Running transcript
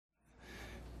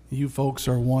You folks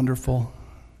are wonderful.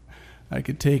 I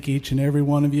could take each and every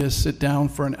one of you, sit down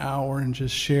for an hour and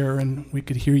just share, and we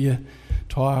could hear you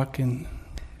talk and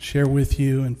share with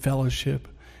you and fellowship.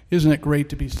 Isn't it great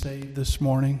to be saved this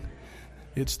morning?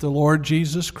 It's the Lord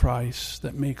Jesus Christ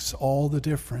that makes all the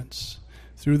difference.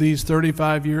 Through these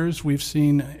 35 years, we've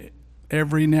seen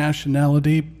every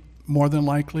nationality, more than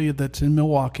likely, that's in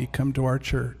Milwaukee come to our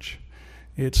church.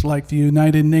 It's like the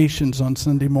United Nations on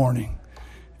Sunday morning.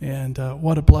 And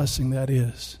what a blessing that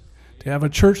is, to have a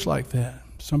church like that.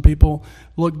 Some people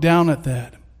look down at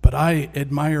that, but I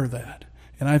admire that.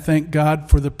 And I thank God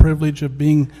for the privilege of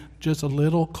being just a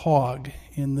little cog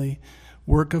in the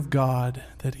work of God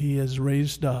that He has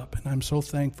raised up. And I'm so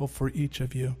thankful for each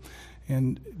of you.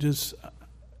 And just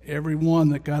everyone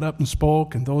that got up and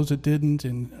spoke and those that didn't.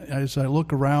 And as I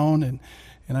look around and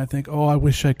I think, oh, I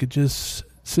wish I could just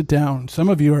sit down. Some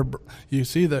of you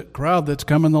see the crowd that's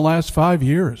come in the last 5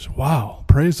 years. Wow,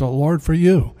 praise the Lord for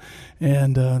you.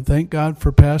 And thank God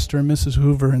for Pastor and Mrs.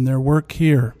 Hoover and their work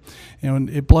here. And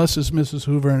it blesses Mrs.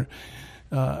 Hoover.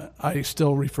 I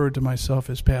still refer to myself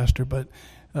as pastor, but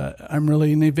I'm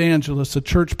really an evangelist, a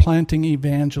church planting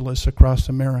evangelist across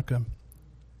America.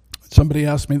 Somebody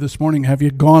asked me this morning, have you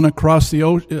gone across the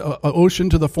ocean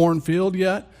to the foreign field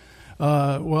yet?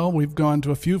 Well, we've gone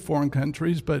to a few foreign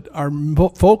countries, but our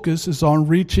focus is on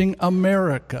reaching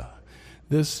America.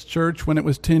 This church, when it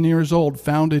was 10 years old,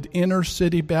 founded Inner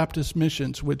City Baptist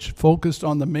Missions, which focused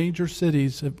on the major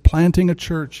cities, planting a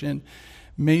church in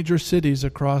major cities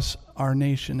across our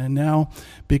nation. And now,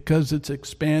 because it's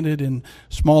expanded in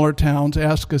smaller towns,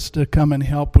 ask us to come and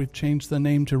help. We've changed the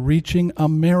name to Reaching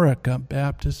America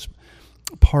Baptist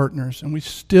Partners. And we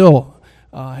still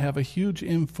have a huge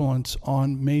influence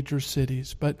on major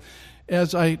cities. But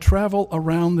as I travel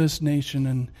around this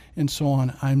nation and so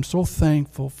on, I'm so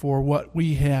thankful for what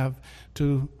we have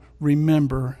to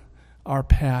remember our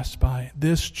past by.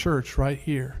 This church right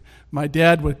here. My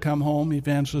dad would come home,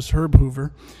 Evangelist Herb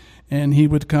Hoover, and he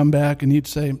would come back and he'd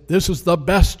say, "This is the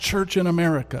best church in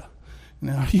America."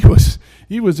 Now,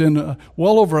 he was in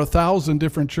well over 1,000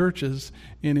 different churches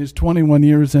in his 21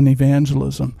 years in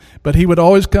evangelism. But he would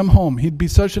always come home. He'd be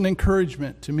such an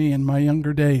encouragement to me in my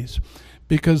younger days.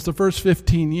 Because the first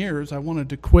 15 years, I wanted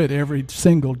to quit every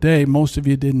single day. Most of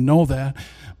you didn't know that.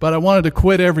 But I wanted to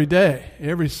quit every day,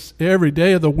 every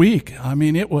day of the week. I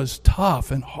mean, it was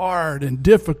tough and hard and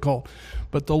difficult.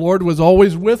 But the Lord was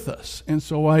always with us. And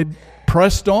so I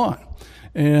pressed on.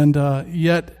 And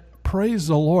yet, praise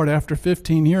the Lord, after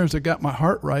 15 years, I got my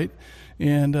heart right.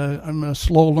 And I'm a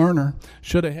slow learner.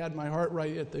 Should have had my heart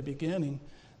right at the beginning.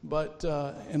 But,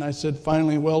 and I said,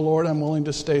 finally, well, Lord, I'm willing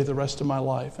to stay the rest of my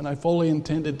life. And I fully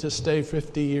intended to stay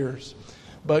 50 years.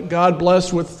 But God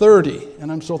blessed with 30,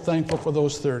 and I'm so thankful for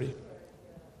those 30.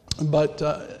 But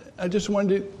I just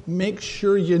wanted to make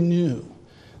sure you knew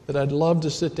that I'd love to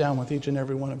sit down with each and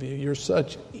every one of you.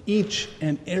 Each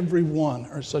and every one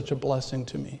are such a blessing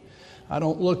to me. I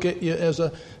don't look at you as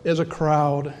a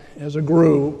crowd, as a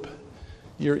group.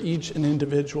 You're each an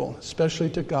individual, especially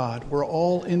to God. We're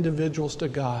all individuals to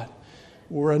God.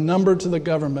 We're a number to the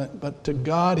government, but to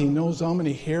God, He knows how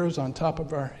many hairs on top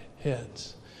of our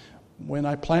heads. When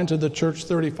I planted the church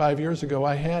 35 years ago,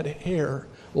 I had hair,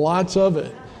 lots of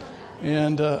it.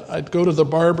 And I'd go to the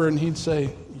barber and he'd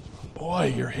say,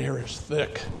 "Boy, your hair is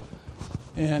thick."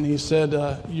 And he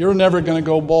said, "You're never going to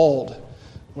go bald."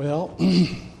 Well,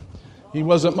 he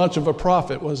wasn't much of a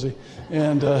prophet, was he?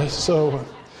 And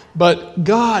but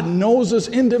God knows us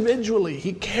individually.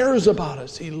 He cares about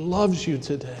us. He loves you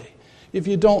today. If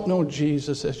you don't know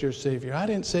Jesus as your Savior, I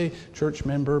didn't say church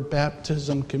member,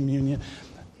 baptism, communion.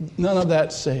 None of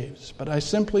that saves. But I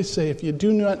simply say if you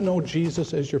do not know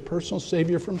Jesus as your personal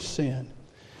Savior from sin,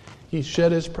 He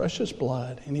shed His precious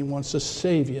blood and He wants to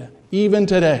save you. Even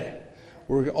today,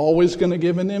 we're always going to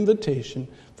give an invitation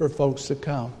for folks to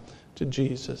come to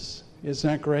Jesus. Isn't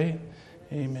that great?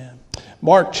 Amen.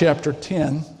 Mark chapter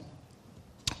 10.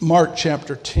 Mark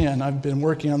chapter 10. I've been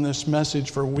working on this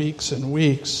message for weeks and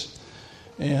weeks.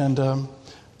 And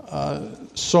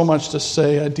so much to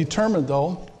say. I determined,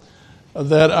 though,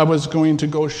 that I was going to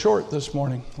go short this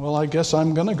morning. Well, I guess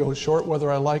I'm going to go short whether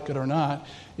I like it or not.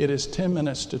 It is 10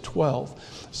 minutes to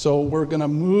 12. So we're going to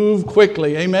move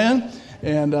quickly. Amen?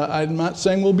 And I'm not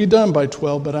saying we'll be done by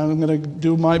 12, but I'm going to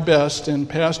do my best. And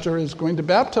Pastor is going to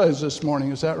baptize this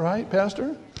morning. Is that right,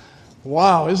 Pastor?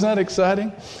 Wow, isn't that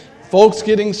exciting? Folks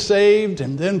getting saved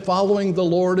and then following the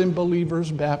Lord in believers'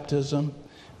 baptism.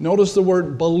 Notice the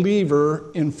word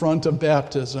believer in front of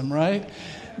baptism, right?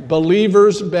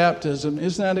 Believers' baptism.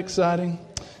 Isn't that exciting?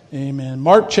 Amen.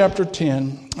 Mark chapter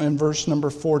 10 and verse number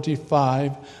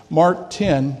 45. Mark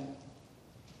 10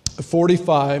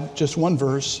 45, just one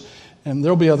verse, and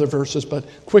there'll be other verses, but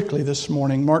quickly this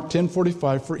morning, Mark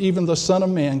 10:45, for even the Son of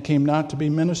Man came not to be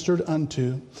ministered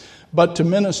unto, but to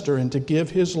minister and to give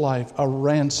his life a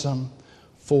ransom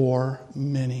for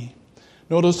many.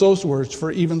 Notice those words,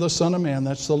 for even the Son of Man,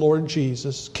 that's the Lord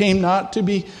Jesus, came not to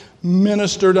be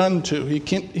ministered unto. He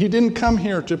didn't come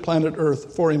here to planet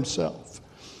Earth for himself,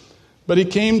 but he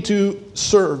came to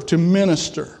serve, to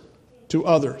minister to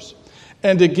others,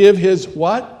 and to give his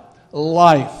what?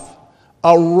 Life,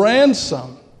 a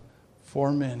ransom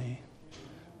for many.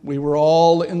 We were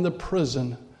all in the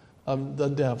prison of the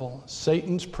devil,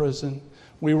 Satan's prison.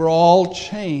 We were all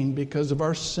chained because of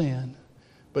our sin.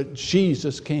 But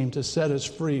Jesus came to set us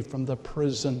free from the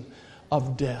prison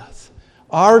of death.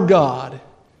 Our God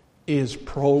is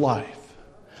pro-life.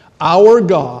 Our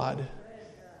God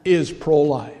is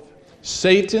pro-life.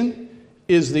 Satan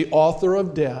is the author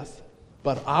of death,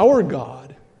 but our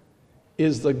God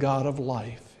is the God of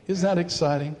life. Isn't that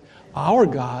exciting? Our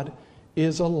God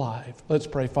is alive. Let's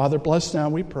pray. Father, bless now,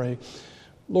 we pray.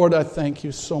 Lord, I thank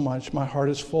you so much. My heart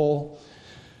is full.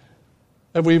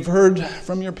 And we've heard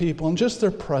from your people, and just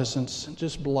their presence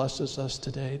just blesses us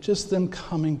today. Just them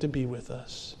coming to be with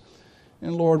us.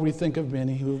 And Lord, we think of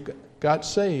many who got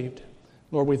saved.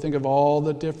 Lord, we think of all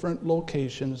the different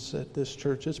locations that this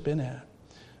church has been at.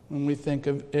 When we think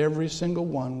of every single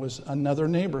one was another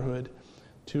neighborhood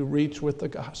to reach with the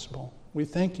gospel. We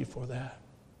thank you for that.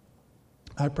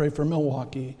 I pray for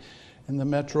Milwaukee and the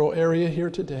metro area here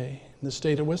today, in the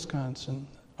state of Wisconsin,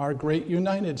 our great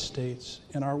United States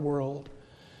and our world.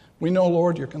 We know,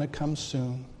 Lord, you're going to come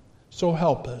soon. So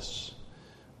help us,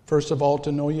 first of all,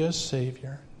 to know you as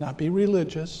Savior, not be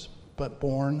religious, but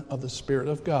born of the Spirit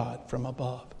of God from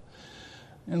above.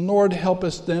 And Lord, help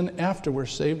us then, after we're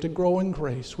saved, to grow in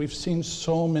grace. We've seen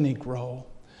so many grow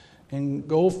and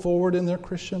go forward in their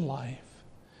Christian life.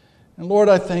 And Lord,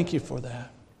 I thank you for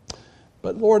that.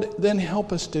 But Lord, then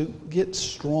help us to get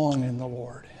strong in the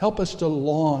Lord. Help us to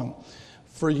long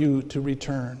for you to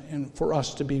return and for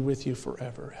us to be with you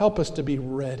forever. Help us to be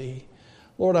ready.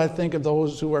 Lord, I think of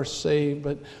those who are saved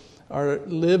but are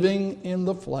living in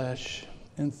the flesh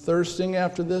and thirsting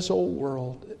after this old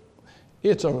world.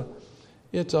 It's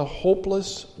a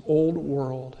hopeless old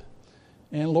world.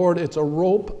 And Lord, it's a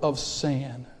rope of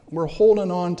sand. We're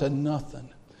holding on to nothing.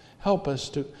 Help us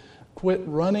to quit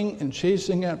running and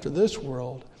chasing after this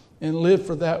world and live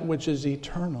for that which is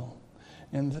eternal.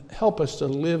 And help us to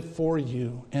live for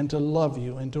you and to love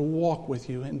you and to walk with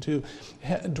you and to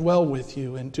dwell with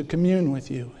you and to commune with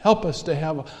you. Help us to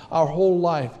have our whole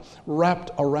life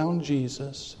wrapped around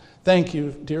Jesus. Thank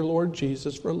you, dear Lord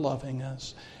Jesus, for loving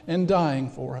us and dying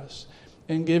for us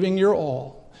and giving your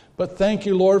all. But thank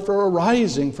you, Lord, for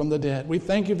arising from the dead. We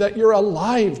thank you that you're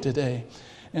alive today.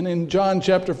 And in John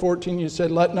chapter 14, you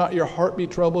said, let not your heart be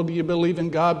troubled. You believe in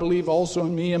God, believe also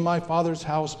in me. In my Father's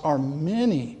house are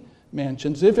many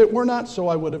mansions. If it were not so,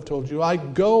 I would have told you. I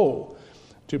go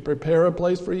to prepare a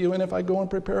place for you, and if I go and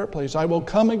prepare a place, I will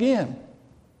come again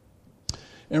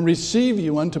and receive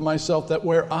you unto myself, that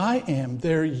where I am,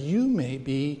 there you may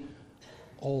be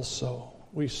also.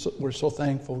 We're so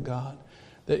thankful, God,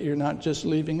 that you're not just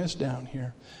leaving us down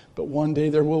here, but one day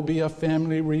there will be a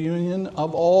family reunion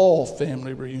of all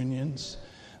family reunions,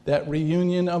 that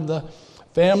reunion of the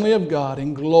family of God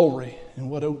in glory, and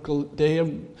what a day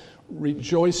of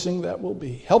rejoicing that will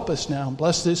be. Help us now.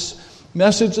 Bless this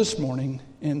message this morning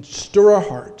and stir our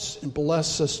hearts and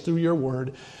bless us through your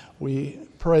word. We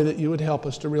pray that you would help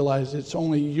us to realize it's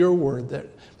only your word that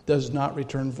does not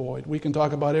return void. We can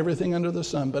talk about everything under the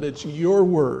sun, but it's your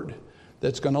word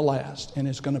that's going to last and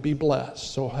it's going to be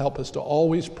blessed. So help us to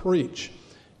always preach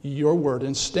your word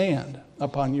and stand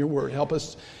upon your word. Help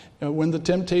us when the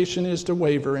temptation is to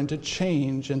waver and to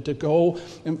change and to go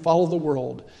and follow the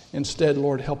world. Instead,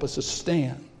 Lord, help us to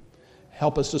stand.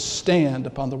 Help us to stand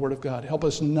upon the Word of God. Help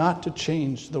us not to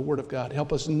change the Word of God.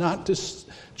 Help us not to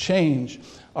change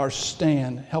our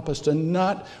stand. Help us to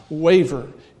not waver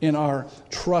in our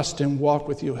trust and walk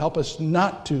with you. Help us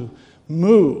not to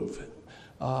move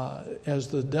as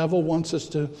the devil wants us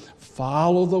to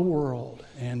follow the world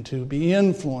and to be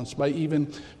influenced by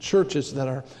even churches that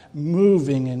are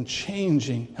moving and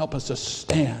changing. Help us to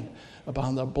stand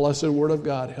upon the blessed Word of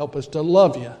God. Help us to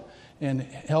love you and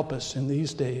help us in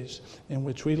these days in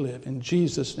which we live. In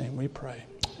Jesus' name we pray.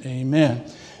 Amen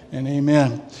and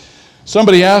amen.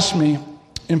 Somebody asked me,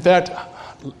 in fact,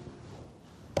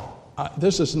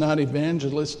 this is not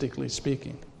evangelistically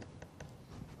speaking.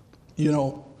 You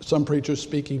know, some preachers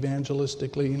speak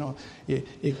evangelistically, you know,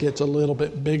 it gets a little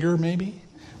bit bigger maybe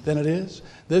than it is.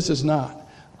 This is not.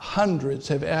 Hundreds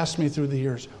have asked me through the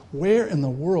years, where in the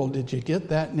world did you get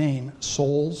that name,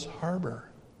 Souls Harbor?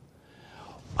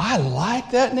 I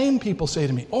like that name, people say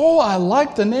to me. Oh, I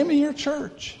like the name of your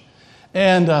church.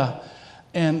 And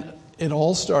it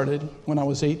all started when I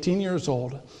was 18 years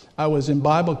old. I was in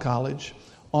Bible college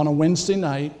on a Wednesday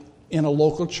night in a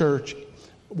local church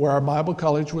where our Bible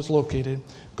college was located.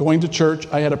 Going to church,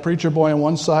 I had a preacher boy on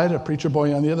one side, a preacher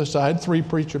boy on the other side, 3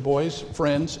 preacher boys,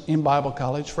 friends in Bible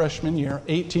college, freshman year,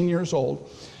 18 years old.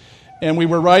 And we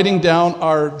were writing down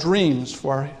our dreams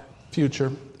for our future.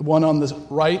 One on the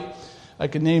right, I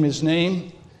could name his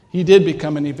name. He did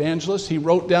become an evangelist. He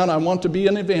wrote down, I want to be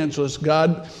an evangelist.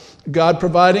 God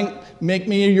providing, make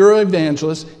me your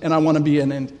evangelist, and I want to be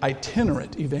an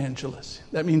itinerant evangelist.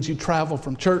 That means you travel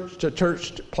from church, to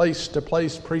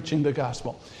place, preaching the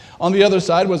gospel. On the other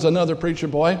side was another preacher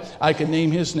boy. I could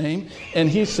name his name. And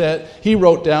he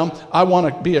wrote down, I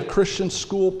want to be a Christian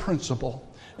school principal.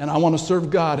 And I want to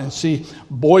serve God and see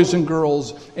boys and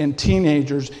girls and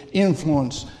teenagers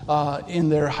influence in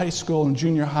their high school and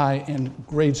junior high and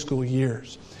grade school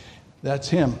years. That's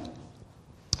him.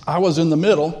 I was in the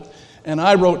middle, and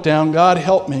I wrote down, God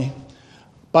help me,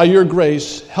 by your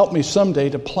grace, help me someday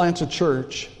to plant a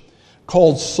church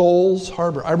called Souls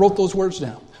Harbor. I wrote those words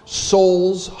down.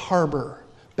 Souls Harbor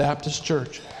Baptist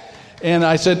Church. And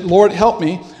I said, Lord, help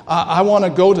me. I want to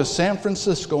go to San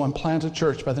Francisco and plant a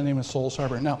church by the name of Souls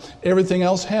Harbor. Now, everything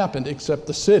else happened except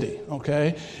the city,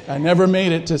 okay? I never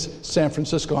made it to San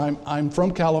Francisco. I'm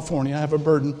from California. I have a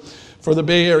burden for the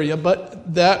Bay Area,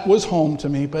 but that was home to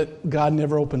me, but God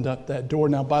never opened up that door.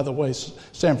 Now, by the way,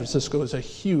 San Francisco is a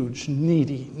huge,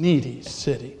 needy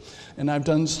city. And I've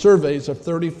done surveys of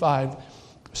 35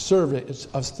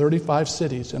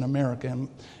 cities in America,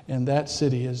 and that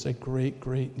city is a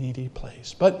great, needy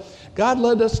place. But God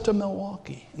led us to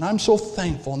Milwaukee, and I'm so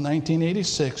thankful,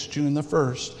 1986, June the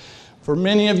 1st, for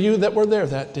many of you that were there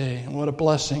that day, and what a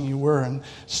blessing you were and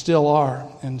still are,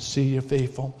 and see you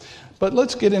faithful. But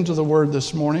let's get into the Word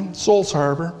this morning. Souls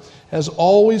Harbor has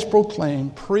always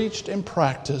proclaimed, preached, and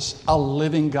practiced a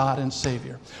living God and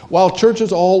Savior. While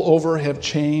churches all over have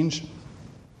changed,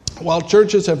 while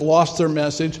churches have lost their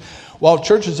message, while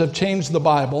churches have changed the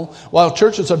Bible, while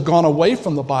churches have gone away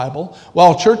from the Bible,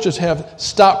 while churches have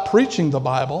stopped preaching the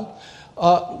Bible,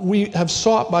 we have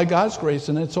sought by God's grace,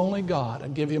 and it's only God, I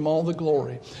give Him all the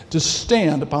glory, to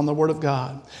stand upon the Word of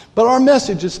God. But our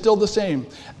message is still the same.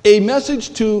 A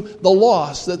message to the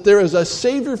lost that there is a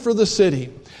Savior for the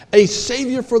city, a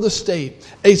Savior for the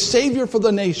state, a Savior for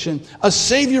the nation, a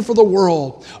Savior for the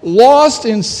world, lost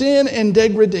in sin and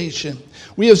degradation.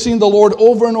 We have seen the Lord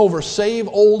over and over save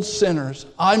old sinners.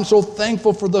 I'm so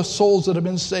thankful for the souls that have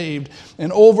been saved.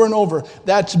 And over,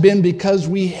 that's been because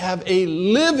we have a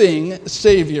living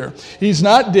Savior. He's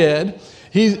not dead.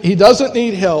 He doesn't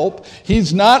need help.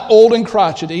 He's not old and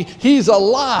crotchety. He's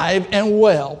alive and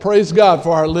well. Praise God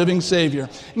for our living Savior.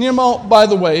 And you know, by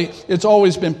the way, it's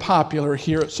always been popular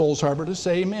here at Souls Harbor to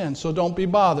say amen. So don't be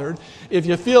bothered if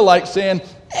you feel like saying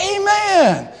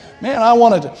amen. Man, I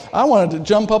wanted to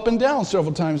jump up and down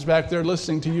several times back there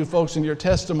listening to you folks and your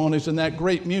testimonies and that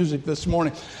great music this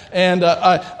morning. And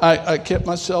I kept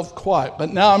myself quiet,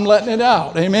 but now I'm letting it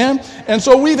out. Amen? And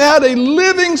so we've had a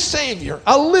living Savior,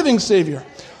 a living Savior.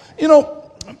 You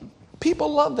know,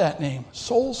 people love that name,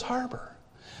 Souls Harbor.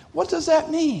 What does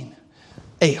that mean?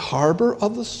 A harbor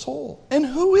of the soul. And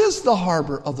who is the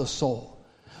harbor of the soul?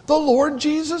 The Lord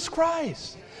Jesus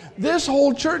Christ. This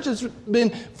whole church has been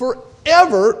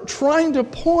forever trying to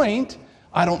point,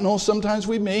 I don't know, sometimes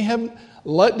we may have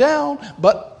let down,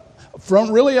 but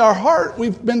from really our heart,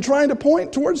 we've been trying to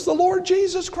point towards the Lord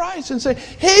Jesus Christ and say,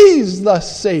 He's the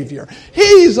Savior.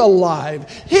 He's alive.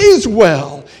 He's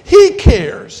well. He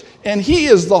cares. And He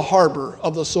is the harbor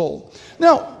of the soul.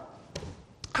 Now,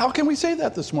 how can we say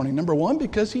that this morning? Number one,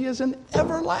 because He is an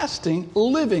everlasting,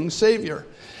 living Savior.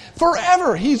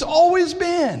 Forever. He's always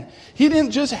been. He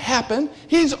didn't just happen.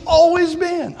 He's always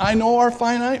been. I know our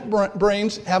finite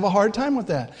brains have a hard time with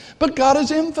that. But God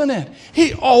is infinite.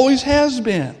 He always has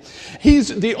been. He's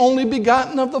the only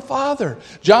begotten of the Father.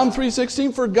 John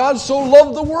 3:16, for God so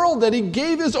loved the world that He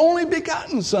gave His only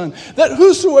begotten Son, that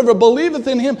whosoever believeth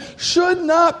in Him should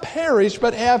not perish,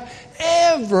 but have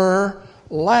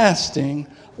everlasting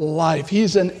life.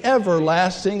 He's an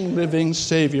everlasting living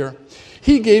Savior.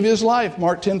 He gave His life.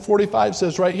 Mark 10:45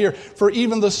 says right here, for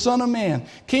even the Son of Man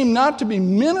came not to be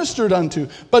ministered unto,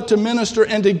 but to minister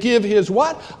and to give His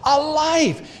what? A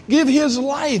life. Give His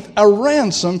life, a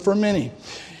ransom for many.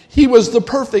 He was the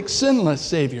perfect, sinless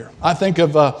Savior. I think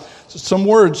of some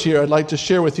words here I'd like to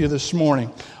share with you this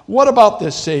morning. What about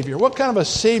this Savior? What kind of a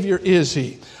Savior is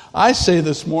He? I say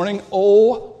this morning,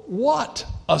 oh, what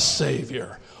a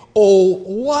Savior. Oh,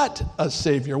 what a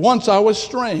Savior. Once I was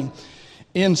straying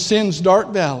in sin's dark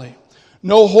valley.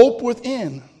 No hope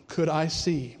within could I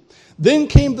see. Then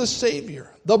came the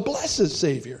Savior, the blessed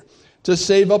Savior, to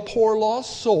save a poor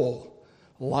lost soul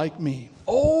like me.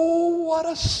 Oh, what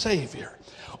a Savior.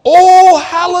 Oh,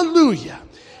 hallelujah.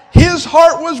 His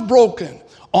heart was broken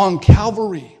on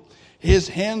Calvary. His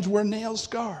hands were nail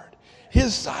scarred.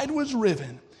 His side was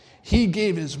riven. He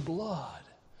gave his blood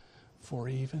for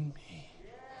even me.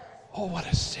 Oh, what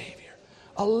a Savior.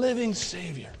 A living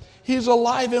Savior. He's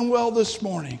alive and well this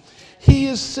morning. He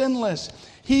is sinless.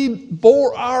 He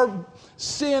bore our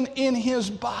sin in his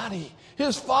body.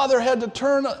 His Father had to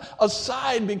turn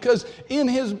aside because in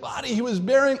his body he was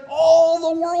bearing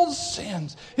all the world's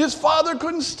sins. His Father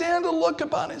couldn't stand to look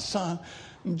upon his Son.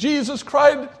 Jesus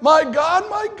cried, my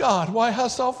God, why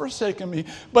hast thou forsaken me?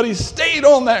 But he stayed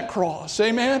on that cross,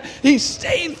 amen? He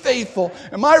stayed faithful.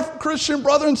 And my Christian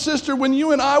brother and sister, when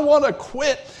you and I want to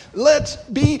quit, let's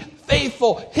be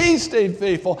faithful. He stayed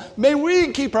faithful. May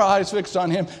we keep our eyes fixed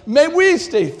on him. May we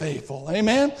stay faithful,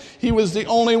 amen? He was the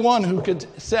only one who could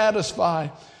satisfy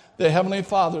the Heavenly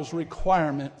Father's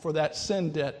requirement for that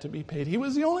sin debt to be paid. He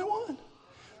was the only one.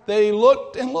 They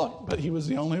looked and looked, but he was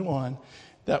the only one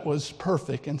that was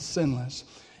perfect and sinless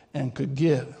and could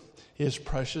give his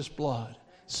precious blood,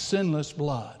 sinless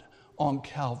blood, on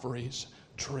Calvary's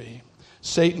tree.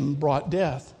 Satan brought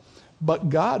death, but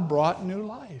God brought new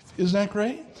life. Isn't that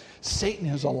great? Satan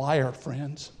is a liar,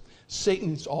 friends.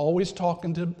 Satan is always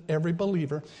talking to every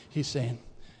believer. He's saying,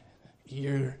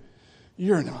 you're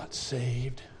not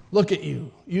saved. Look at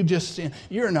you. You just sin.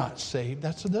 You're not saved.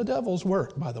 That's the devil's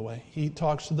work, by the way. He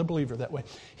talks to the believer that way.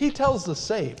 He tells the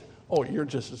saved, oh, you're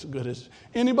just as good as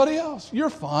anybody else. You're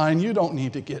fine. You don't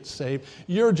need to get saved.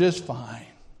 You're just fine.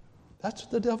 That's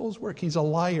the devil's work. He's a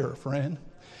liar, friend.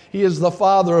 He is the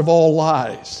father of all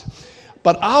lies.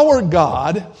 But our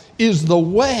God is the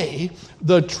way,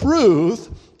 the truth,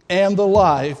 and the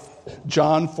life.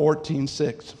 John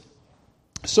 14:6.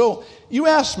 So you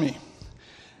ask me,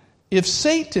 if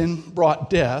Satan brought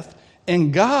death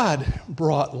and God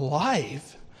brought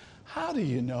life, how do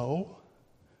you know?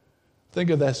 Think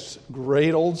of this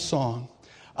great old song.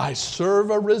 I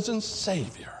serve a risen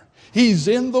Savior. He's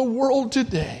in the world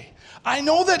today. I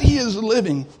know that he is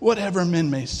living, whatever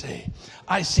men may say.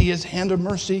 I see his hand of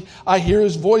mercy. I hear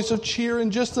his voice of cheer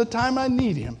in just the time I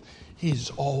need him. He's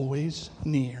always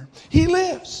near. He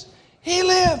lives. He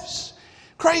lives.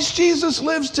 Christ Jesus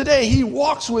lives today. He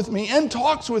walks with me and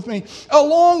talks with me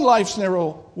along life's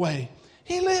narrow way.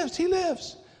 He lives. He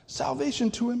lives.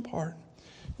 Salvation to impart.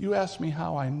 You ask me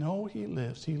how I know he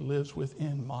lives. He lives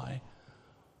within my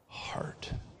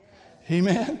heart.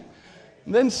 Amen?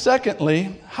 And then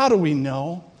secondly, how do we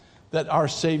know that our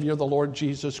Savior, the Lord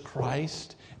Jesus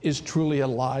Christ, is truly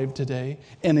alive today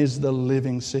and is the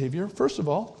living Savior? First of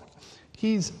all,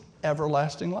 he's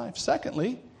everlasting life.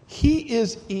 Secondly, he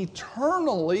is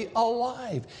eternally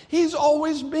alive. He's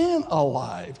always been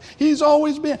alive. He's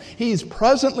always been. He's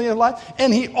presently alive,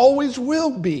 and he always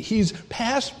will be. He's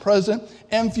past, present,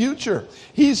 and future.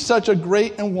 He's such a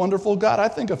great and wonderful God. I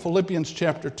think of Philippians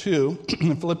chapter 2,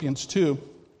 Philippians 2,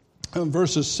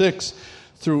 verses 6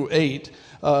 through 8.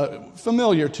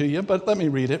 Familiar to you, but let me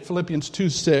read it. Philippians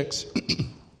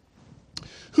 2:6.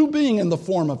 Who being in the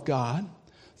form of God,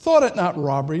 thought it not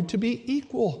robbery to be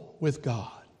equal with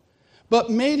God, but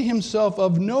made himself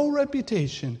of no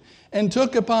reputation, and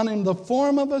took upon him the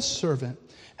form of a servant,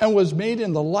 and was made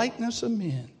in the likeness of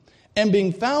men. And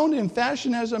being found in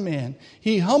fashion as a man,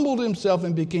 he humbled himself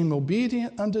and became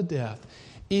obedient unto death,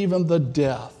 even the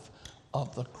death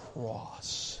of the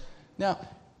cross. Now,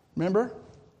 remember,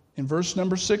 in verse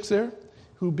number 6 there,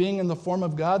 who being in the form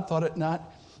of God, thought it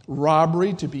not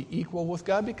robbery to be equal with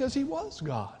God, because he was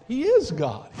God. He is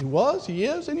God. He was, he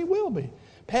is, and he will be.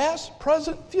 Past,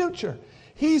 present, future.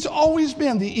 He's always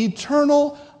been the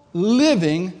eternal,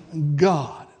 living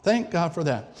God. Thank God for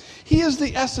that. He is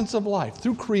the essence of life.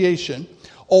 Through creation,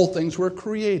 all things were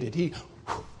created. He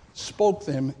spoke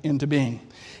them into being.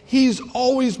 He's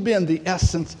always been the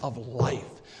essence of life.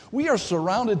 We are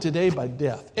surrounded today by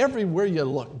death. Everywhere you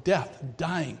look, death,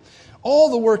 dying. All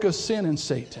the work of sin and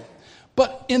Satan.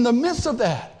 But in the midst of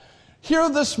that, here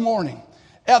this morning,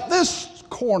 at this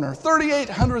corner,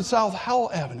 3800 South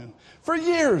Howell Avenue, for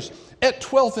years at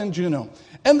 12th and Juneau,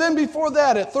 and then before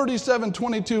that at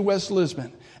 3722 West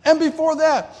Lisbon, and before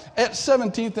that at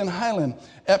 17th and Highland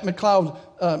at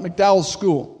McDowell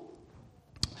School,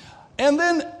 and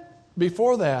then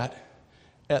before that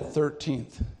at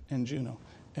 13th and Juneau,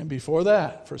 and before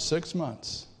that for 6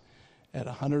 months at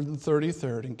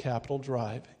 133rd and Capitol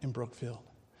Drive in Brookfield.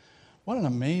 What an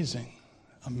amazing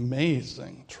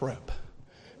amazing trip.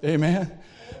 Amen.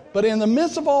 But in the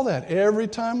midst of all that, every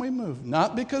time we move,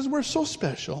 not because we're so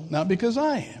special, not because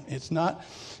I am. It's not,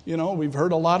 we've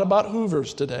heard a lot about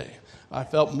Hoovers today. I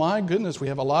felt, my goodness, we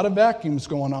have a lot of vacuums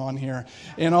going on here.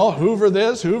 Hoover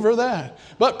this, Hoover that.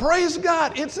 But praise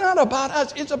God, it's not about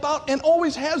us. It's about, and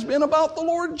always has been, about the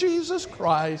Lord Jesus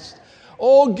Christ.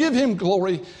 Oh, give him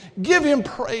glory. Give him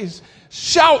praise.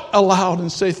 Shout aloud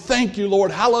and say, thank you,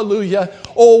 Lord. Hallelujah.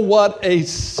 Oh, what a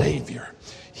Savior.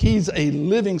 He's a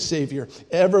living Savior,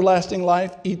 everlasting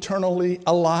life, eternally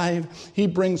alive. He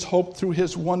brings hope through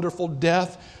his wonderful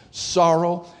death,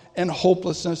 sorrow, and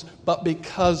hopelessness. But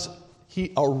because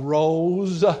he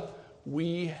arose,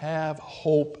 we have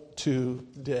hope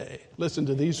today. Listen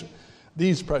to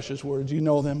these precious words. You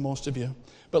know them, most of you.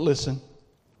 But listen.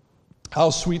 How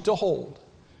sweet to hold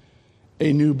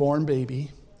a newborn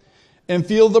baby and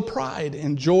feel the pride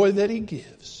and joy that he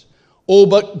gives. Oh,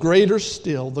 but greater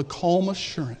still, the calm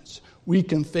assurance we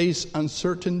can face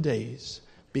uncertain days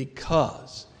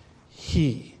because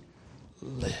he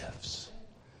lives.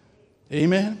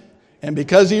 Amen. And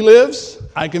because he lives,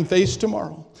 I can face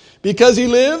tomorrow. Because he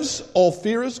lives, all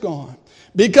fear is gone.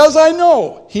 Because I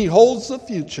know he holds the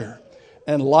future,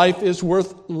 and life is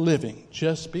worth living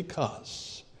just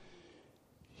because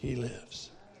he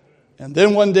lives. And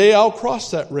then one day I'll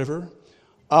cross that river.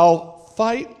 I'll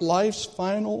fight life's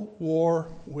final war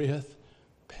with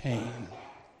pain.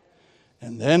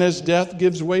 And then as death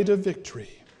gives way to victory,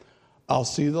 I'll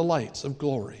see the lights of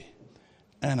glory.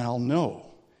 And I'll know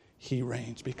he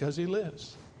reigns because he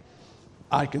lives.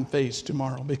 I can face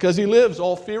tomorrow. Because he lives,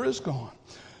 all fear is gone.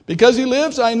 Because he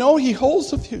lives, I know he holds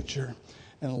the future.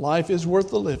 And life is worth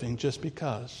the living just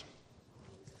because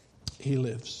he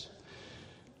lives.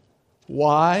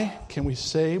 Why can we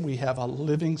say we have a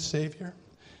living Savior?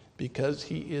 Because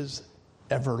he is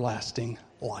everlasting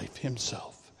life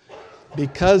himself.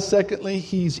 Because, secondly,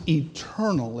 he's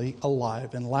eternally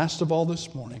alive. And last of all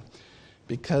this morning,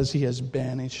 because he has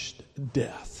banished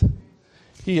death.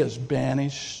 He has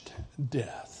banished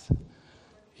death.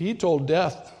 He told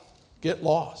death, get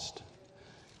lost.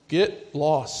 Get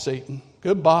lost, Satan.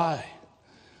 Goodbye.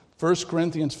 1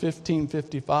 Corinthians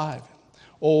 15:55.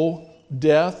 O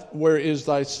death, where is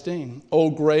thy sting? O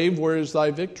grave, where is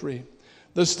thy victory?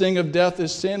 The sting of death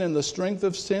is sin, and the strength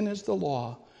of sin is the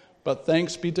law. But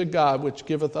thanks be to God, which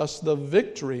giveth us the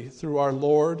victory through our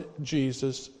Lord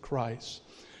Jesus Christ.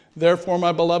 Therefore,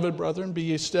 my beloved brethren, be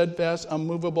ye steadfast,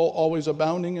 unmovable, always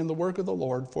abounding in the work of the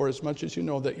Lord, for as much as you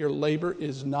know that your labor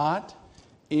is not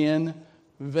in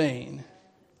vain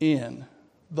in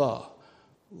the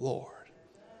Lord.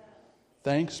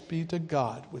 Thanks be to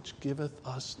God, which giveth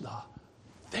us the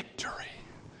victory.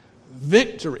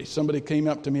 Victory. Somebody came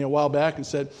up to me a while back and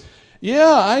said,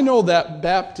 yeah, I know that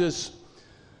Baptist,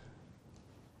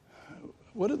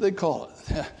 what did they call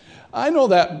it? I know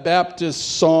that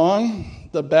Baptist song,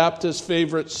 the Baptist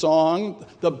favorite song,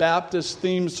 the Baptist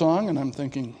theme song. And I'm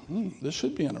thinking, this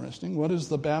should be interesting. What is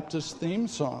the Baptist theme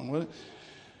song?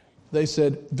 They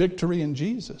said, Victory in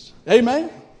Jesus. Amen.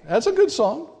 That's a good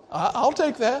song. I'll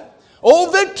take that.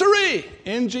 Oh, victory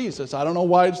in Jesus. I don't know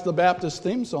why it's the Baptist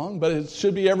theme song, but it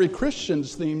should be every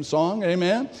Christian's theme song.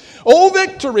 Amen. Oh,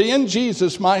 victory in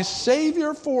Jesus, my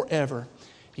Savior forever.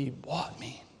 He bought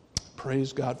me.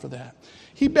 Praise God for that.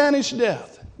 He banished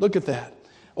death. Look at that.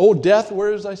 Oh, death,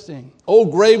 where is thy sting? Oh,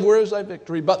 grave, where is thy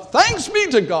victory? But thanks be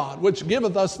to God, which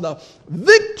giveth us the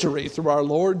victory through our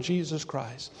Lord Jesus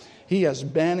Christ. He has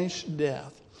banished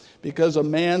death. Because of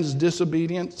man's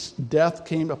disobedience, death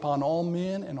came upon all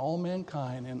men and all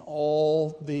mankind, and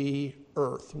all the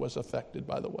earth was affected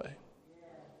by the way.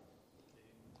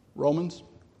 Romans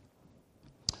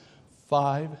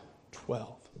 5:12.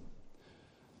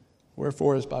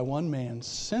 Wherefore, as by one man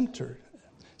sin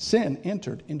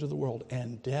entered into the world,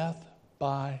 and death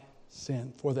by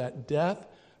sin. For that death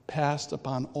passed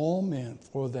upon all men,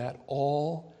 for that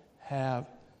all have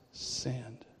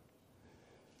sinned.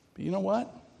 But you know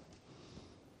what?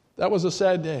 That was a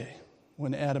sad day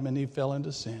when Adam and Eve fell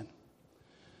into sin.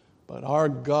 But our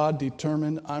God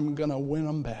determined, I'm going to win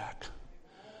them back.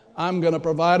 I'm going to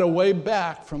provide a way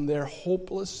back from their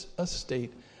hopeless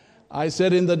estate. I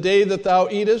said, in the day that thou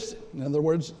eatest, in other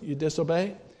words, you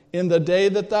disobey, in the day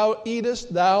that thou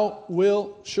eatest, thou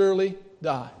wilt surely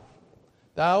die.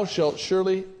 Thou shalt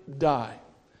surely die.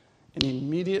 And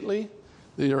immediately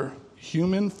their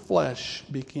human flesh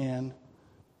began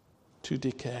to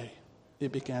decay.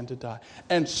 It began to die.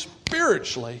 And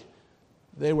spiritually,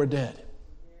 they were dead.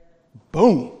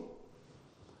 Boom.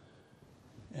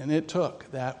 And it took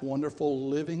that wonderful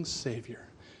living Savior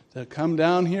to come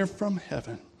down here from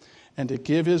heaven and to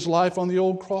give his life on the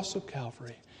old cross of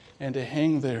Calvary and to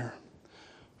hang there.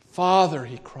 Father,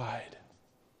 he cried,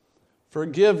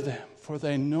 forgive them, for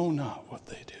they know not what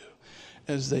they do.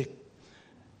 As they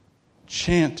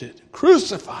chanted,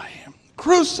 crucify him,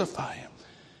 crucify him.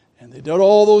 And they did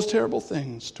all those terrible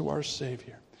things to our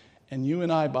Savior. And you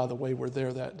and I, by the way, were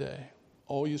there that day.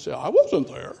 Oh, you say, I wasn't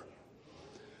there.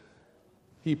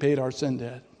 He paid our sin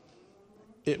debt.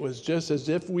 It was just as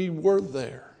if we were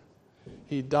there.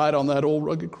 He died on that old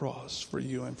rugged cross for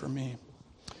you and for me.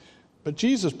 But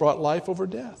Jesus brought life over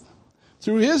death.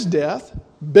 Through his death,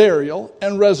 burial,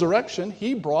 and resurrection,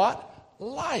 he brought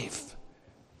life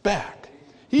back.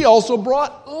 He also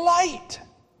brought light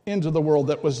into the world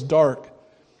that was dark.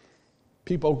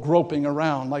 People groping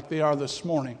around like they are this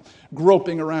morning,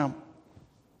 groping around.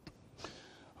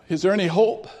 Is there any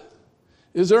hope?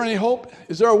 Is there any hope?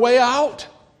 Is there a way out?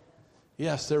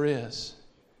 Yes, there is.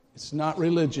 It's not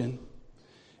religion.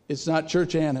 It's not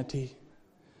churchianity.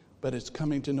 But it's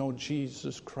coming to know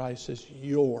Jesus Christ as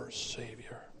your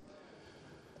Savior.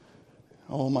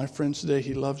 Oh, my friends, today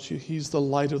he loves you. He's the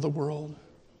light of the world.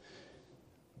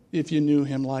 If you knew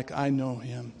him like I know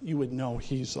him, you would know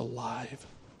he's alive.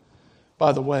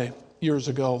 By the way, years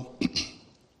ago,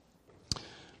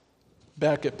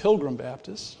 back at Pilgrim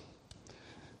Baptist,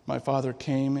 my father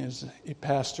came as a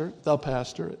pastor, the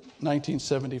pastor, in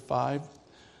 1975.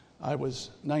 I was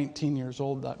 19 years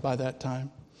old by that time.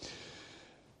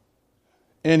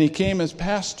 And he came as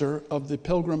pastor of the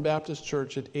Pilgrim Baptist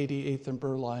Church at 88th and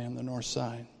Burleigh on the north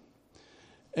side.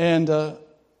 And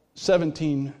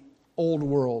 17 Old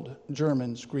World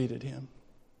Germans greeted him.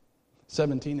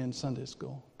 17 in Sunday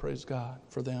school. Praise God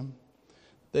for them.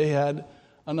 They had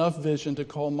enough vision to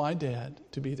call my dad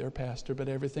to be their pastor, but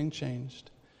everything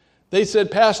changed. They said,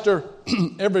 Pastor,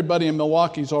 everybody in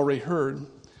Milwaukee's already heard.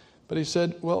 But he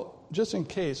said, well, just in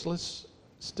case, let's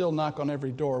still knock on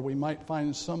every door. We might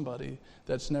find somebody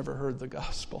that's never heard the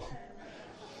gospel.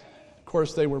 Of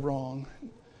course, they were wrong.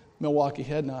 Milwaukee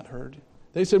had not heard.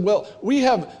 They said, well, we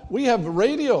have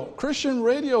radio, Christian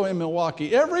radio in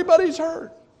Milwaukee. Everybody's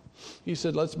heard. He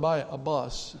said, let's buy a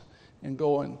bus and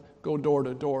go door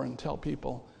to door and tell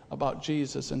people about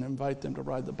Jesus and invite them to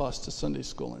ride the bus to Sunday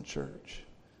school and church.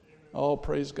 Oh,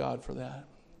 praise God for that.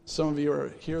 Some of you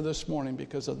are here this morning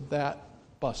because of that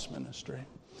bus ministry.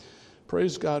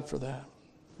 Praise God for that.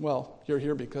 Well, you're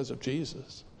here because of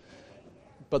Jesus.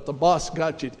 But the bus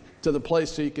got you to the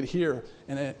place so you could hear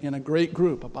in a great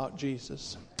group about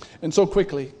Jesus. And so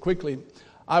quickly,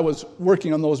 I was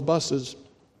working on those buses.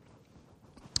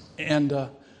 And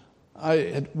I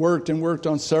had worked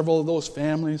on several of those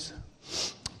families.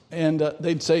 And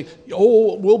they'd say,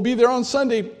 oh, we'll be there on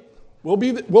Sunday.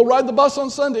 We'll ride the bus on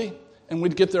Sunday. And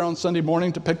we'd get there on Sunday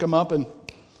morning to pick them up, and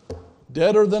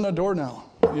deader than a doornail,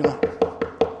 you know.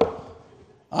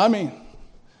 I mean,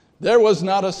 there was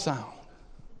not a sound.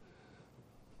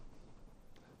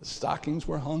 The stockings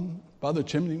were hung by the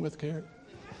chimney with care,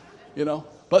 you know.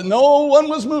 But no one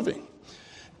was moving.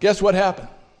 Guess what happened?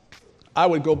 I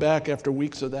would go back after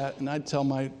weeks of that, and I'd tell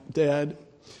my dad,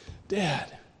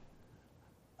 Dad,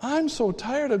 I'm so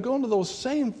tired of going to those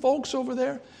same folks over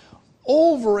there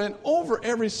over and over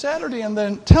every Saturday and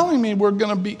then telling me we're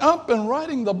going to be up and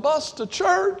riding the bus to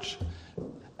church,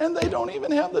 and they don't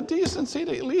even have the decency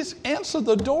to at least answer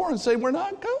the door and say, we're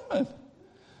not coming.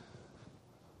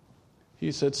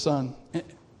 He said, son,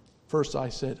 first I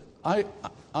said,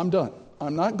 I'm done.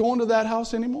 I'm not going to that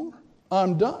house anymore.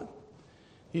 I'm done.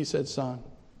 He said, son,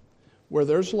 where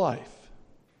there's life,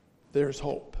 there's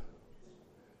hope.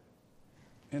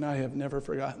 And I have never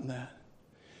forgotten that.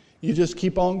 You just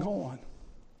keep on going.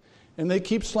 And they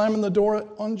keep slamming the door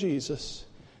on Jesus.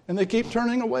 And they keep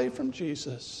turning away from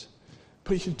Jesus.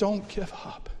 But you don't give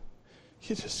up.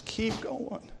 You just keep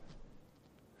going.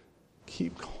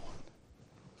 Keep going.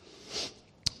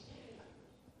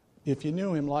 If you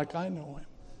knew him like I know him,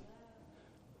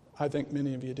 I think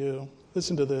many of you do.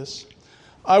 Listen to this.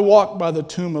 I walked by the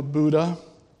tomb of Buddha,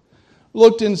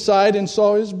 looked inside and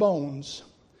saw his bones,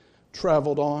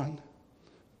 traveled on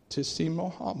to see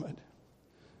Muhammad,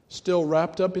 still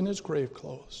wrapped up in his grave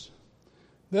clothes.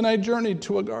 Then I journeyed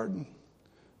to a garden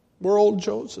where old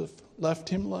Joseph left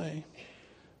him lay.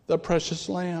 The precious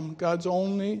lamb, God's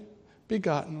only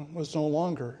begotten, was no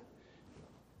longer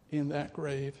in that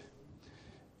grave.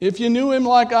 If you knew him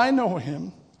like I know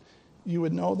him, you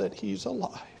would know that he's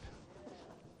alive.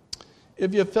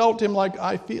 If you felt him like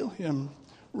I feel him,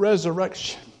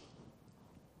 resurrection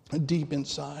deep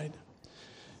inside,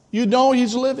 you know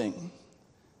he's living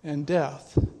and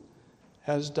death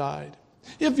has died.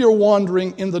 If you're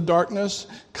wandering in the darkness,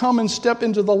 come and step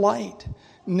into the light.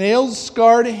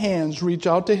 Nail-scarred hands reach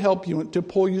out to help you and to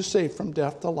pull you safe from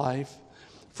death to life.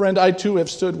 Friend, I too have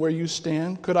stood where you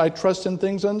stand. Could I trust in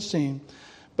things unseen?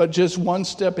 But just one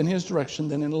step in his direction,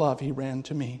 then in love he ran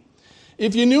to me.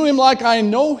 If you knew him like I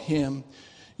know him,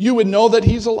 you would know that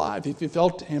he's alive. If you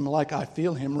felt him like I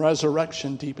feel him,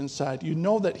 resurrection deep inside, you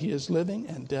know that he is living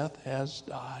and death has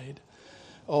died.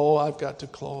 Oh, I've got to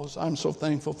close. I'm so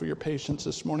thankful for your patience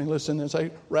this morning. Listen, as I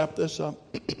wrap this up,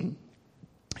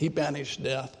 he banished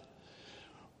death.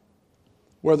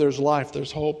 Where there's life,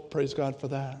 there's hope. Praise God for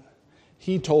that.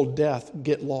 He told death,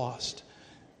 get lost.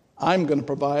 I'm going to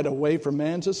provide a way for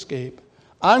man's escape.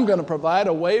 I'm going to provide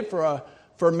a way for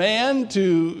man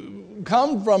to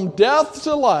come from death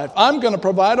to life. I'm going to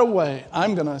provide a way.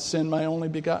 I'm going to send my only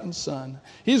begotten Son.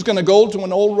 He's going to go to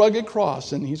an old rugged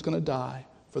cross and he's going to die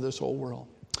for this whole world.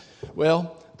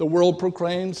 Well, the world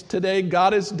proclaims today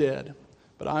God is dead,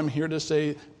 but I'm here to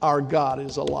say our God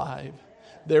is alive.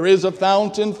 There is a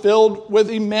fountain filled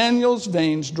with Emmanuel's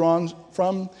veins, drawn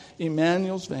from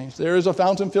Emmanuel's veins. There is a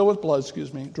fountain filled with blood,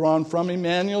 drawn from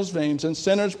Emmanuel's veins. And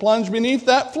sinners plunge beneath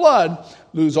that flood,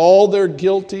 lose all their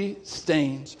guilty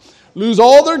stains. Lose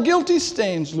all their guilty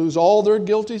stains, lose all their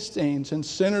guilty stains. And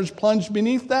sinners plunge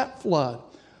beneath that flood,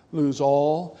 lose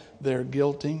all their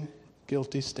guilty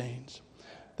stains.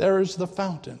 There is the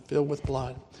fountain filled with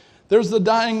blood. There's the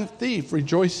dying thief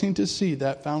rejoicing to see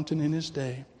that fountain in his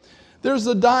day. There's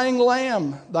the dying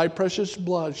lamb, thy precious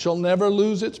blood shall never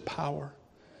lose its power.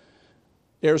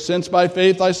 Ere since by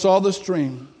faith I saw the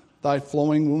stream, thy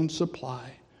flowing wounds supply.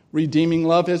 Redeeming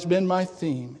love has been my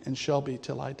theme, and shall be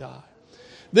till I die.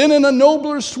 Then in a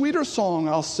nobler, sweeter song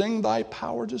I'll sing thy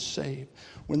power to save.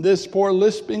 When this poor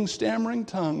lisping, stammering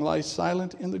tongue lies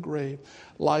silent in the grave,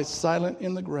 lies silent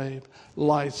in the grave,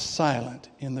 lies silent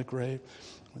in the grave.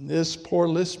 When this poor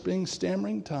lisping,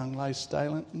 stammering tongue lies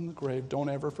silent in the grave, don't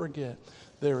ever forget,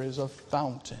 there is a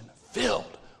fountain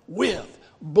filled with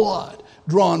blood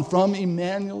drawn from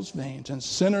Emmanuel's veins. And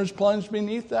sinners plunged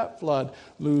beneath that flood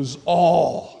lose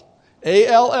all,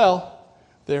 A-L-L,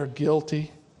 their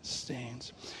guilty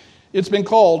stains. It's been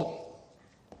called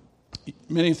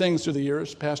many things through the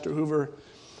years. Pastor Hoover,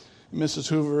 Mrs.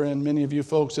 Hoover, and many of you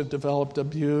folks have developed a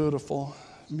beautiful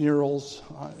murals.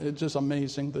 It's just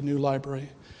amazing, the new library.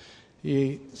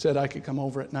 He said I could come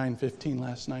over at 9:15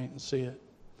 last night and see it.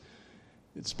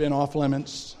 It's been off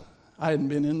limits. I hadn't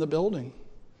been in the building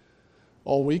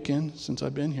all weekend since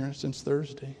I've been here, since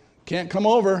Thursday. Can't come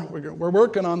over. We're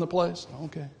working on the place.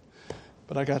 Okay.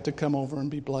 But I got to come over and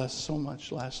be blessed so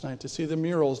much last night to see the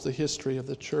murals, the history of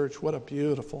the church. What a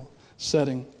beautiful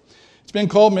setting. It's been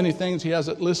called many things. He has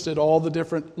it listed, all the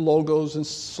different logos and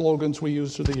slogans we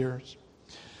use through the years.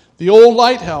 The old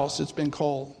lighthouse, it's been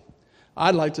called.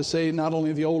 I'd like to say not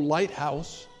only the old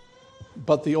lighthouse,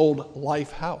 but the old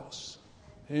life house.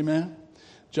 Amen?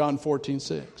 John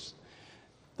 14:6.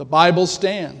 The Bible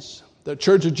stands. The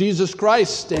Church of Jesus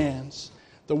Christ stands.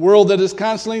 The world that is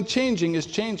constantly changing is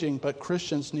changing, but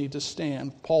Christians need to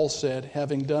stand. Paul said,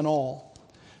 having done all,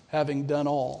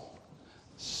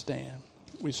 stand.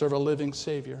 We serve a living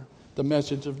Savior. The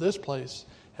message of this place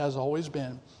has always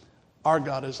been, our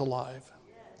God is alive.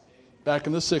 Back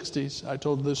in the 60s, I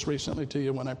told this recently to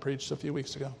you when I preached a few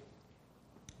weeks ago.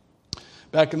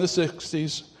 Back in the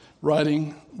 60s,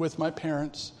 riding with my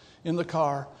parents in the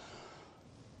car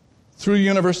through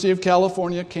University of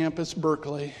California campus,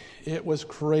 Berkeley. It was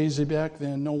crazy back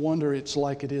then. No wonder it's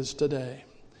like it is today.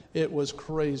 It was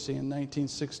crazy in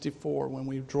 1964 when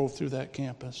we drove through that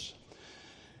campus.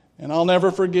 And I'll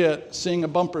never forget seeing a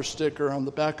bumper sticker on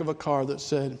the back of a car that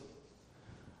said,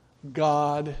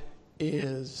 God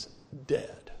is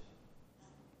dead.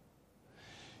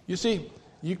 You see,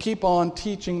 you keep on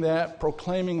teaching that,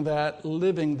 proclaiming that,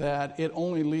 living that, it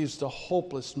only leads to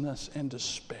hopelessness and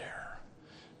despair.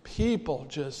 People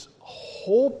just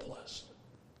hopeless,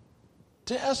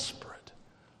 desperate,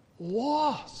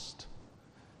 lost.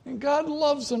 And God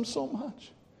loves them so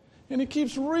much. And He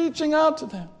keeps reaching out to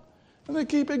them. And they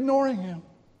keep ignoring Him.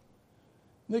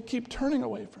 They keep turning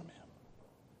away from Him.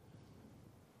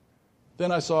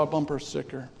 Then I saw a bumper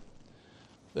sticker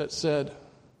that said,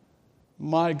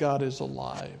 my God is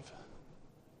alive.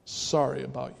 Sorry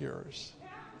about yours.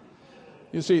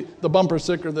 You see, the bumper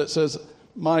sticker that says,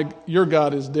 your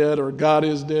God is dead or God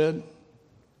is dead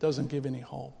doesn't give any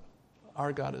hope.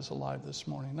 Our God is alive this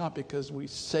morning. Not because we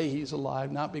say He's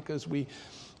alive, not because we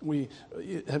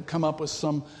have come up with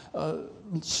some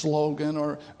slogan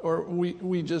or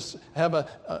we just have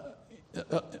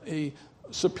a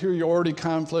superiority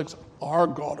complex. Our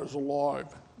God is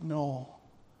alive. No.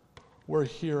 We're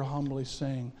here humbly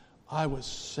saying, I was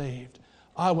saved.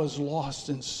 I was lost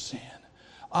in sin.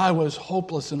 I was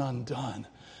hopeless and undone.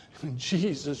 And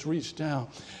Jesus reached down,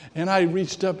 and I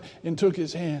reached up and took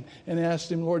his hand and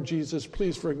asked him, Lord Jesus,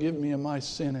 please forgive me of my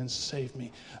sin and save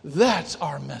me. That's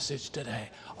our message today.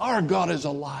 Our God is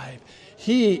alive.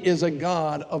 He is a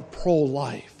God of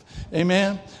pro-life.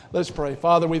 Amen? Let's pray.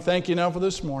 Father, we thank you now for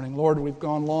this morning. Lord, we've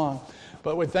gone long,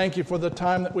 but we thank you for the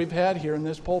time that we've had here in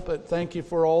this pulpit. Thank you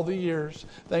for all the years.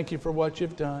 Thank you for what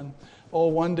you've done. Oh,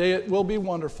 one day it will be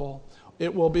wonderful.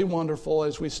 It will be wonderful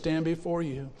as we stand before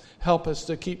you. Help us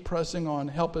to keep pressing on.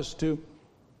 Help us to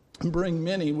bring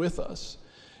many with us.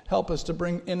 Help us to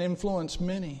bring and influence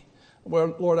many.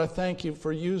 Well, Lord, I thank you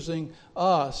for using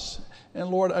us. And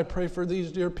Lord, I pray for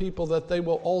these dear people that they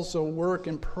will also work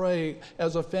and pray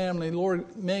as a family.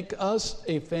 Lord, make us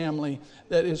a family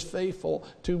that is faithful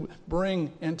to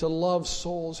bring and to love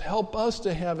souls. Help us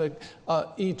to have an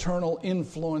eternal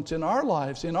influence in our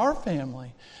lives, in our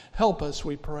family. Help us,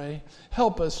 we pray.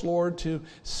 Help us, Lord, to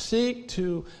seek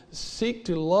to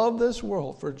love this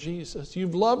world for Jesus.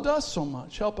 You've loved us so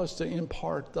much. Help us to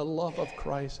impart the love of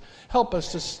Christ. Help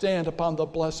us to stand upon the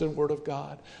blessed word of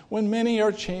God. When many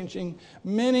are changing,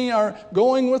 many are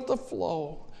going with the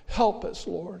flow. Help us,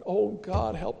 Lord. Oh,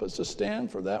 God, help us to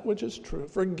stand for that which is true.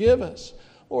 Forgive us.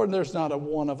 Lord, there's not a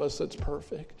one of us that's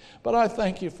perfect. But I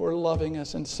thank you for loving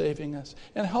us and saving us.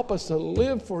 And help us to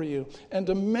live for you and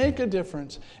to make a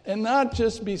difference. And not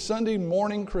just be Sunday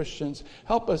morning Christians.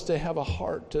 Help us to have a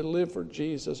heart to live for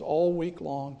Jesus all week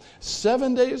long.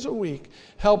 7 days a week.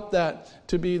 Help that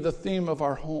to be the theme of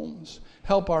our homes.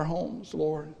 Help our homes,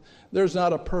 Lord. There's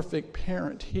not a perfect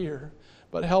parent here.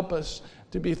 But help us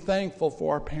to be thankful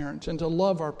for our parents and to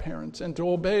love our parents and to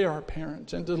obey our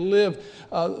parents and to live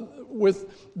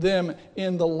with them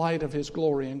in the light of his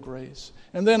glory and grace.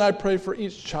 And then I pray for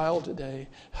each child today.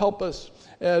 Help us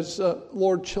as,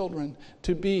 Lord, children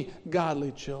to be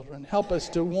godly children. Help us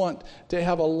to want to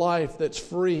have a life that's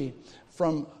free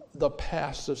from the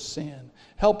past of sin.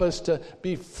 Help us to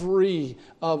be free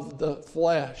of the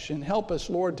flesh. And help us,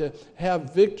 Lord, to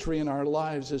have victory in our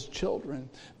lives as children.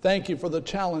 Thank you for the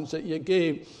challenge that you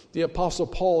gave the Apostle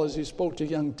Paul as he spoke to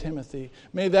young Timothy.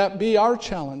 May that be our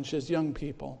challenge as young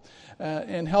people.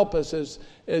 And help us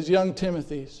as young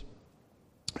Timothys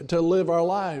to live our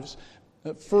lives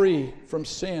free from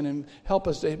sin, and help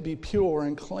us to be pure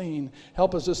and clean.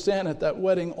 Help us to stand at that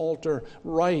wedding altar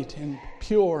right and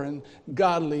pure and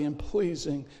godly and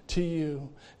pleasing to you.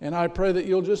 And I pray that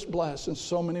you'll just bless in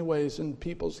so many ways in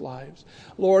people's lives.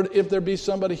 Lord, if there be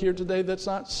somebody here today that's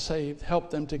not saved,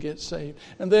 help them to get saved.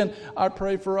 And then I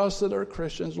pray for us that are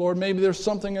Christians. Lord, maybe there's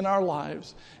something in our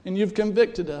lives and you've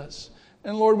convicted us.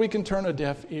 And Lord, we can turn a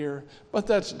deaf ear, but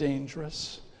that's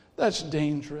dangerous. That's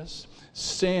dangerous.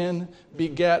 Sin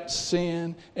begets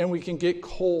sin, and we can get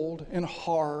cold and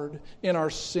hard in our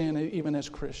sin, even as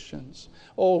Christians.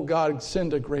 Oh, God,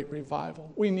 send a great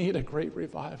revival. We need a great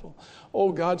revival.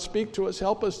 Oh, God, speak to us.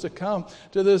 Help us to come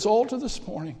to this altar this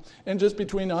morning, and just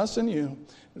between us and you,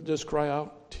 just cry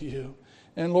out to you.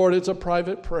 And Lord, it's a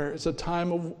private prayer. It's a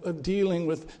time of dealing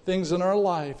with things in our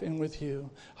life and with you.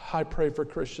 I pray for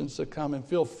Christians to come, and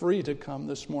feel free to come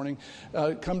this morning.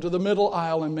 Come to the middle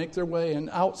aisle and make their way, and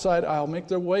outside aisle, make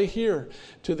their way here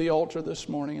to the altar this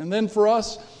morning. And then for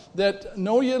us that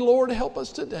know you, Lord, help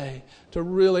us today to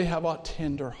really have a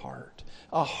tender heart.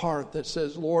 A heart that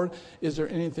says, Lord, is there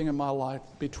anything in my life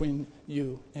between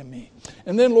you and me?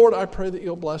 And then, Lord, I pray that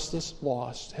you'll bless this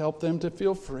lost. Help them to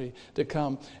feel free to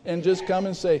come and just come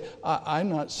and say, I'm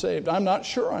not saved. I'm not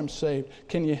sure I'm saved.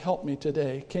 Can you help me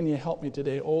today? Can you help me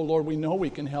today? Oh, Lord, we know we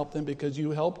can help them because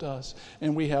you helped us,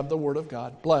 and we have the Word of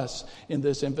God. Bless in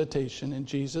this invitation in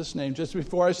Jesus' name. Just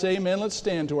before I say amen, let's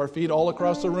stand to our feet all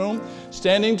across the room.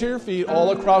 Standing to your feet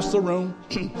all across the room.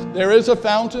 There is a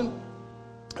fountain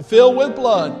filled with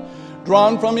blood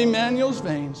drawn from Emmanuel's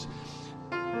veins.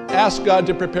 Ask God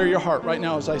to prepare your heart right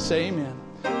now as I say amen.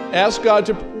 Ask God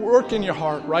to work in your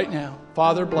heart right now.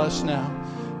 Father, bless now.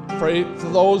 Pray for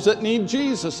those that need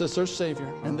Jesus as their Savior.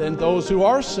 And then those who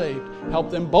are saved, help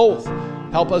them both.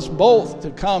 Help us both to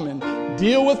come and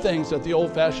deal with things at the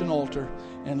old-fashioned altar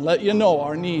and let you know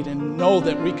our need and know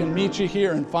that we can meet you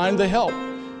here and find the help.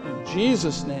 In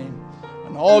Jesus' name.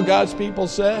 And all God's people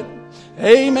said,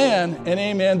 amen and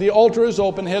amen. The altar is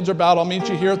open. Heads are bowed. I'll meet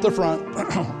you here at the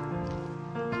front.